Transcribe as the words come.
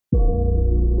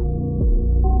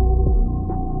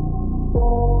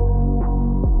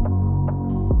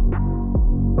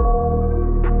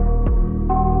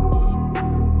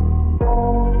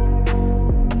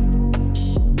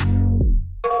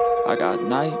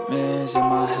nightmares in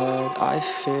my head, I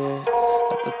fear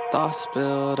that the thoughts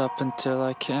build up until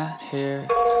I can't hear,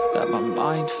 that my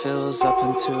mind fills up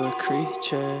into a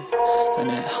creature,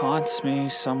 and it haunts me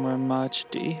somewhere much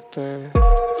deeper.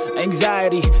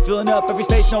 Anxiety, filling up every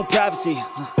space, no privacy,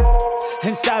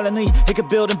 and silently, it could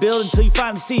build and build until you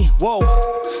finally see, whoa,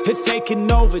 it's taking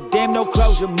over, damn no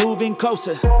closure, moving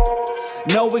closer.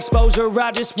 No exposure,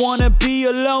 I just wanna be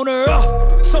a loner.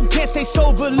 Some can't stay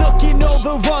sober, looking over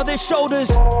all their shoulders,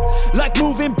 like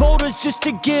moving boulders just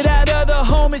to get out of the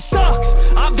home. It sucks,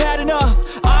 I've had enough,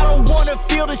 I don't wanna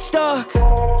feel the stuck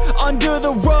under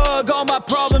the rug, all my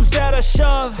problems that I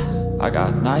shove. I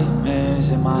got nightmares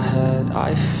in my head,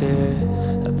 I fear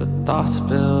that the thoughts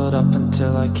build up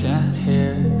until I can't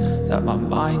hear, that my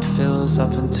mind fills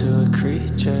up into a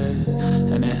creature,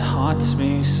 and it haunts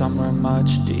me somewhere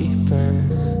much deeper.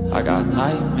 I got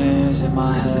nightmares in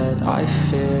my head, I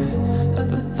fear that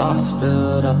the thoughts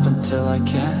build up until I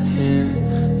can't hear,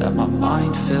 that my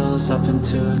mind fills up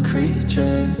into a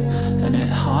creature, and it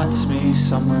haunts me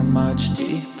somewhere much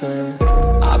deeper.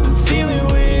 I've been feeling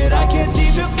weird, I can't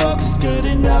seem to focus good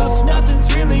enough,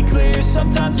 nothing's really clear,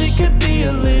 sometimes it could be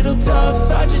a little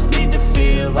tough. I just need to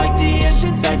feel like the end's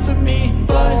in sight for me,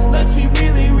 but let's be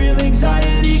really real,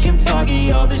 anxiety can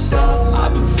foggy all this stuff.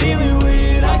 I've been feeling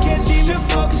weird, I can't seem to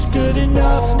focus good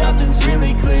enough, nothing's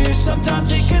really clear,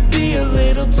 sometimes it could be a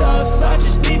little tough. I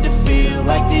just need to feel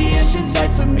like the end's in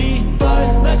sight for me,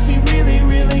 but let's be really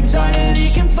real, anxiety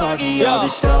can foggy all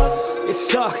this stuff. It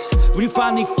sucks when you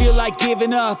finally feel like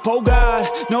giving up. Oh God,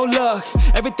 no luck,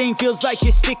 everything feels like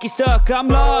you're sticky stuck. I'm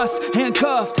lost,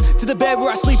 handcuffed to the bed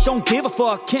where I sleep, don't give a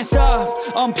fuck. Can't stop,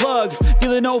 unplug,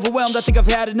 feeling overwhelmed, I think I've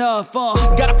had enough.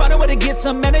 Gotta find a way to get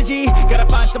some energy, gotta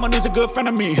find someone who's a good friend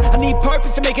of me. I need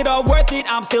purpose to make it all worth it,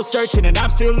 I'm still searching and I'm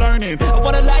still learning. I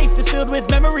want a life that's filled with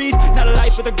memories, not a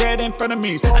life with regret and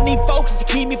frenemies. I need focus to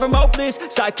keep me from hopeless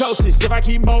psychosis if I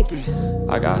keep moping.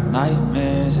 I got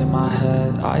nightmares in my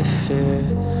head, I fear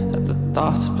that the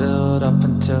thoughts build up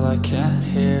until I can't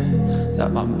hear,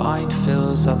 that my mind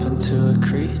fills up into a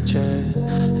creature,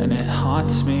 and it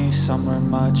haunts me somewhere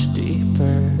much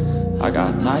deeper. I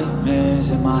got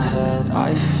nightmares in my head,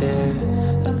 I fear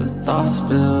that the thoughts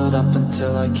build up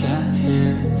until I can't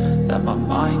hear, that my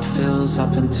mind fills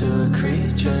up into a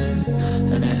creature,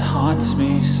 and it haunts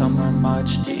me somewhere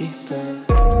much deeper.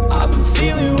 I've been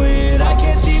feeling weird, I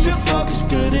can't seem to focus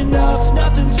good enough,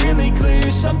 nothing's really clear,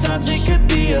 sometimes it could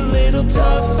be a little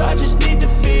tough. I just need to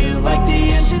feel like the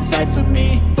end's in sight for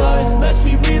me, but let's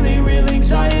be really real,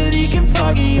 anxiety can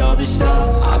foggy all this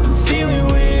stuff. I've been feeling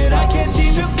weird,